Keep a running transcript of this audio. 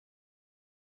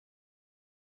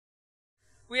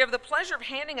We have the pleasure of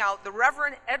handing out the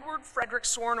Reverend Edward Frederick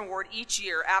Sorin Award each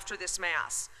year after this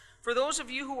Mass. For those of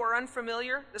you who are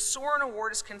unfamiliar, the Sorin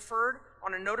Award is conferred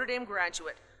on a Notre Dame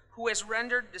graduate who has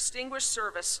rendered distinguished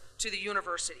service to the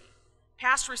university.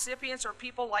 Past recipients are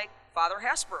people like Father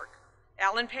Hesburgh,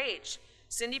 Alan Page,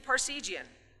 Cindy Parsegian,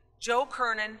 Joe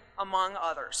Kernan, among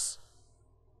others.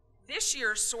 This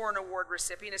year's Sorin Award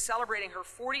recipient is celebrating her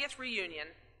 40th reunion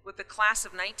with the class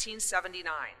of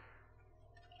 1979.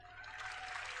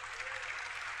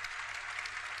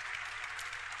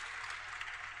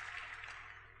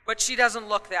 But she doesn't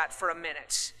look that for a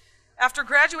minute. After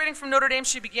graduating from Notre Dame,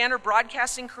 she began her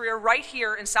broadcasting career right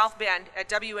here in South Bend at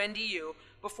WNDU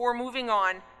before moving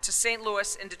on to St.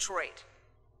 Louis and Detroit.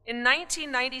 In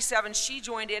 1997, she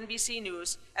joined NBC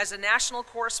News as a national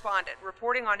correspondent,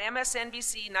 reporting on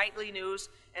MSNBC Nightly News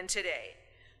and Today.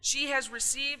 She has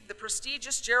received the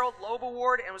prestigious Gerald Loeb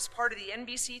Award and was part of the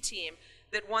NBC team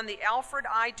that won the Alfred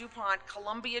I. DuPont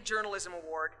Columbia Journalism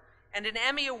Award and an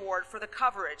Emmy Award for the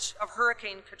coverage of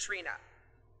Hurricane Katrina.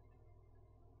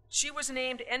 She was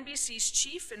named NBC's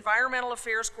Chief Environmental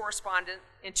Affairs Correspondent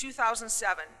in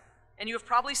 2007, and you have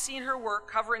probably seen her work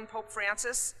covering Pope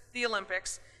Francis, the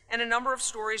Olympics, and a number of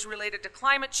stories related to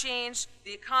climate change,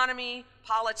 the economy,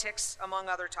 politics, among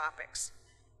other topics.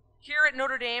 Here at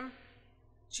Notre Dame,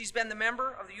 she's been the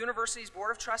member of the university's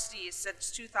Board of Trustees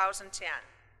since 2010.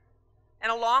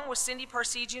 And along with Cindy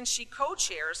Parsegian, she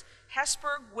co-chairs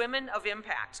Hesburgh Women of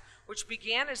Impact, which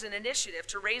began as an initiative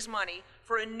to raise money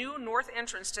for a new north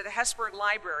entrance to the Hesburgh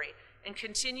Library and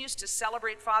continues to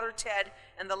celebrate Father Ted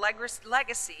and the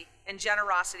legacy and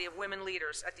generosity of women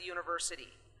leaders at the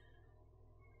university.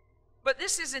 But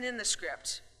this isn't in the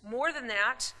script. More than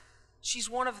that,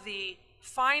 she's one of the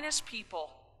finest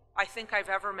people I think I've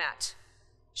ever met.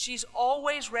 She's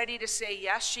always ready to say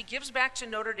yes. She gives back to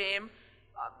Notre Dame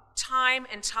time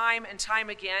and time and time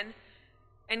again,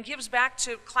 and gives back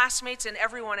to classmates and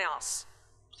everyone else.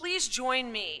 Please join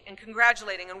me in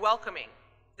congratulating and welcoming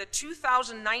the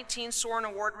 2019 Sorin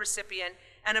Award recipient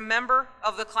and a member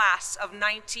of the class of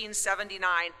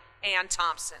 1979, Ann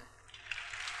Thompson.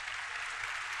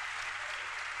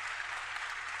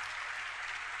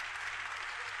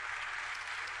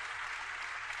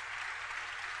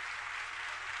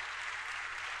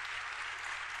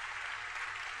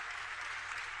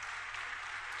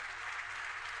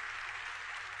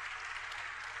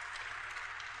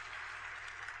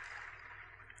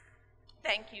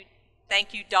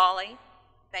 Thank you, Dolly.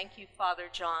 Thank you, Father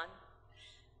John.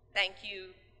 Thank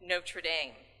you, Notre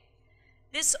Dame.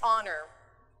 This honor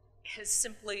has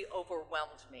simply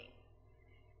overwhelmed me.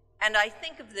 And I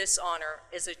think of this honor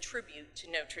as a tribute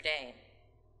to Notre Dame.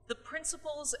 The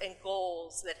principles and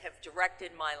goals that have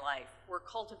directed my life were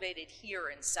cultivated here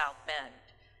in South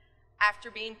Bend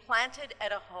after being planted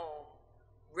at a home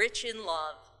rich in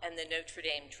love and the Notre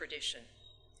Dame tradition.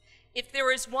 If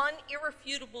there is one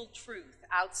irrefutable truth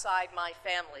outside my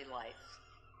family life,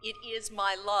 it is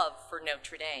my love for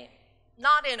Notre Dame.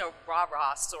 Not in a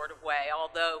rah-rah sort of way,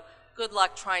 although good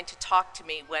luck trying to talk to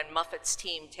me when Muffet's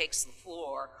team takes the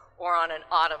floor or on an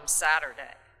autumn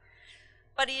Saturday.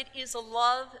 But it is a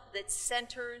love that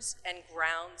centers and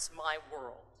grounds my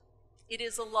world. It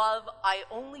is a love I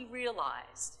only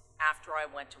realized after I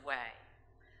went away.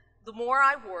 The more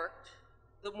I worked,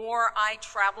 the more I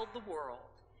traveled the world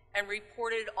and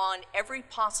reported on every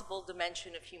possible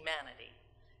dimension of humanity,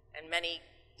 and many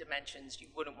dimensions you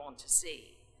wouldn't want to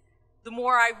see, the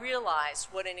more I realized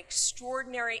what an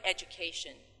extraordinary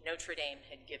education Notre Dame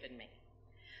had given me,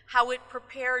 how it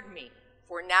prepared me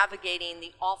for navigating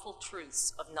the awful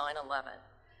truths of 9/11,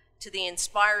 to the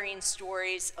inspiring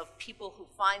stories of people who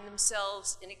find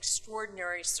themselves in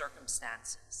extraordinary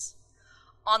circumstances.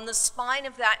 On the spine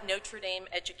of that Notre Dame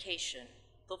education,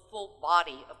 the full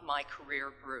body of my career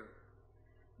grew.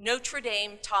 Notre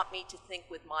Dame taught me to think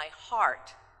with my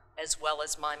heart as well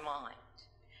as my mind,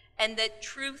 and that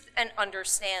truth and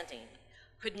understanding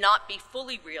could not be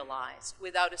fully realized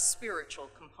without a spiritual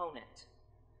component.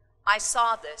 I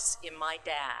saw this in my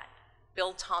dad,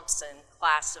 Bill Thompson,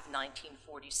 class of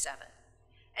 1947,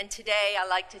 and today I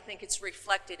like to think it's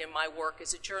reflected in my work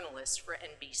as a journalist for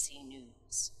NBC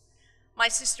News. My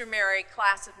sister Mary,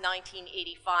 class of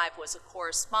 1985, was a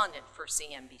correspondent for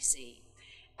CNBC.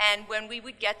 And when we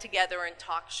would get together and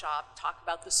talk shop, talk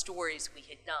about the stories we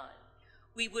had done,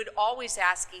 we would always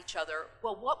ask each other,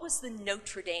 well, what was the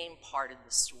Notre Dame part of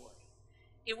the story?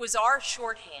 It was our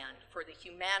shorthand for the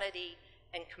humanity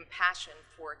and compassion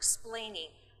for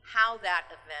explaining how that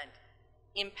event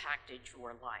impacted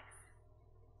your life.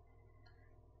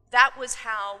 That was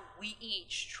how we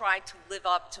each tried to live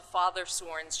up to Father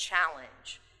Sorin's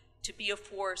challenge to be a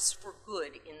force for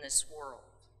good in this world.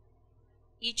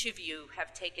 Each of you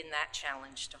have taken that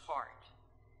challenge to heart.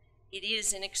 It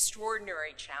is an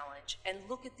extraordinary challenge, and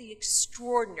look at the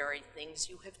extraordinary things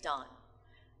you have done,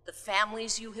 the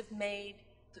families you have made,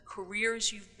 the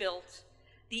careers you've built,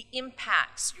 the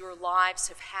impacts your lives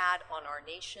have had on our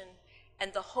nation,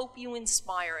 and the hope you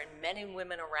inspire in men and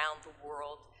women around the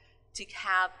world to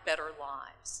have better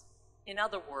lives. In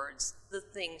other words, the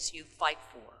things you fight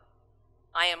for.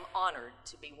 I am honored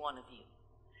to be one of you.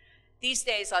 These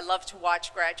days, I love to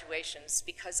watch graduations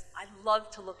because I love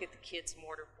to look at the kids'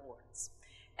 mortar boards.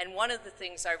 And one of the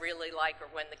things I really like are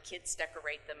when the kids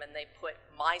decorate them and they put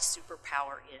 "my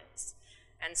superpower is."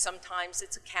 And sometimes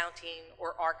it's accounting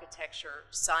or architecture,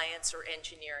 science or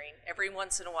engineering. Every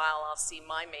once in a while, I'll see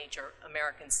my major,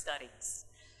 American Studies.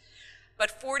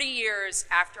 But 40 years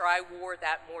after I wore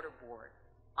that mortar board,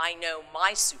 I know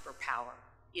my superpower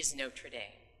is Notre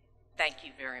Dame. Thank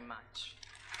you very much.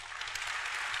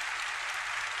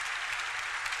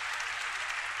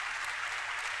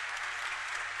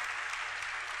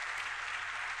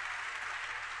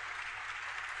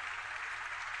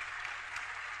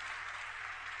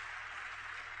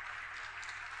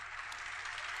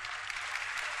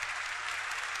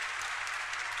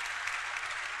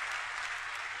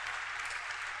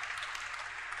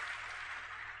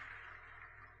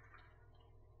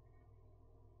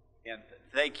 And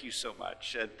thank you so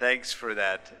much. And thanks for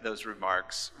those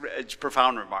remarks,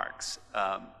 profound remarks.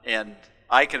 And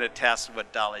I can attest to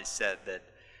what Dolly said, that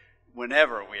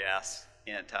whenever we ask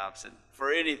Ann Thompson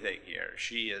for anything here,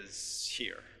 she is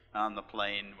here on the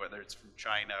plane, whether it's from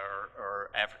China or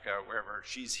Africa or wherever,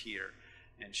 she's here.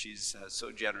 And she's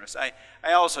so generous. I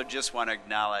also just want to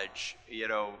acknowledge,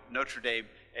 Notre Dame.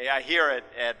 I hear it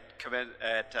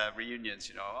at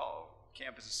reunions, oh,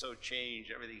 campus is so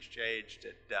changed, everything's changed.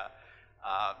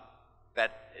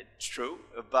 That it's true,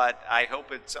 but I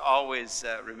hope it's always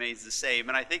remains the same.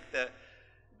 And I think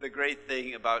the great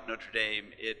thing about Notre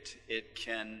Dame, it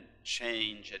can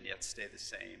change and yet stay the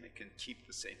same. It can keep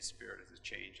the same spirit as it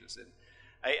changes. And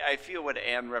I feel what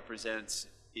Anne represents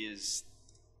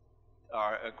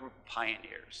are a group of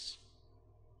pioneers.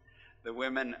 The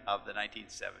women of the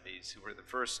 1970s who were the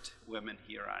first women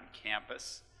here on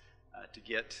campus to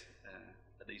get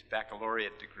these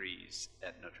baccalaureate degrees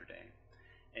at Notre Dame.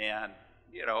 And,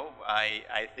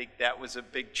 I think that was a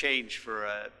big change for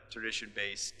a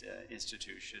tradition-based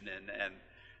institution, and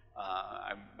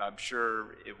I'm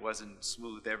sure it wasn't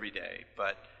smooth every day,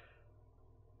 but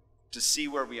to see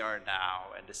where we are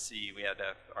now, and to see we had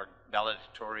our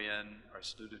valedictorian, our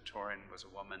salutatorian was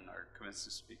a woman, our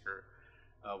commencement speaker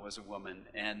was a woman,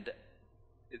 and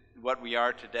what we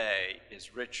are today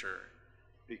is richer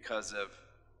because of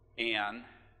Anne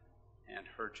and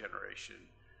her generation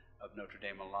of Notre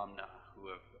Dame alumna who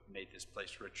have made this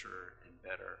place richer and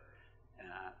better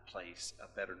place, a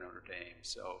better Notre Dame.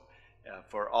 So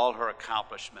for all her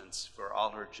accomplishments, for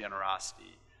all her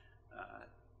generosity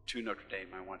to Notre Dame,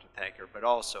 I want to thank her, but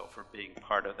also for being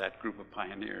part of that group of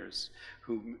pioneers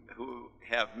who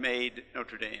have made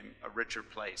Notre Dame a richer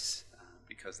place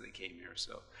because they came here.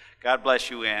 So God bless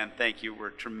you, Anne. Thank you.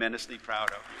 We're tremendously proud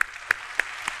of you.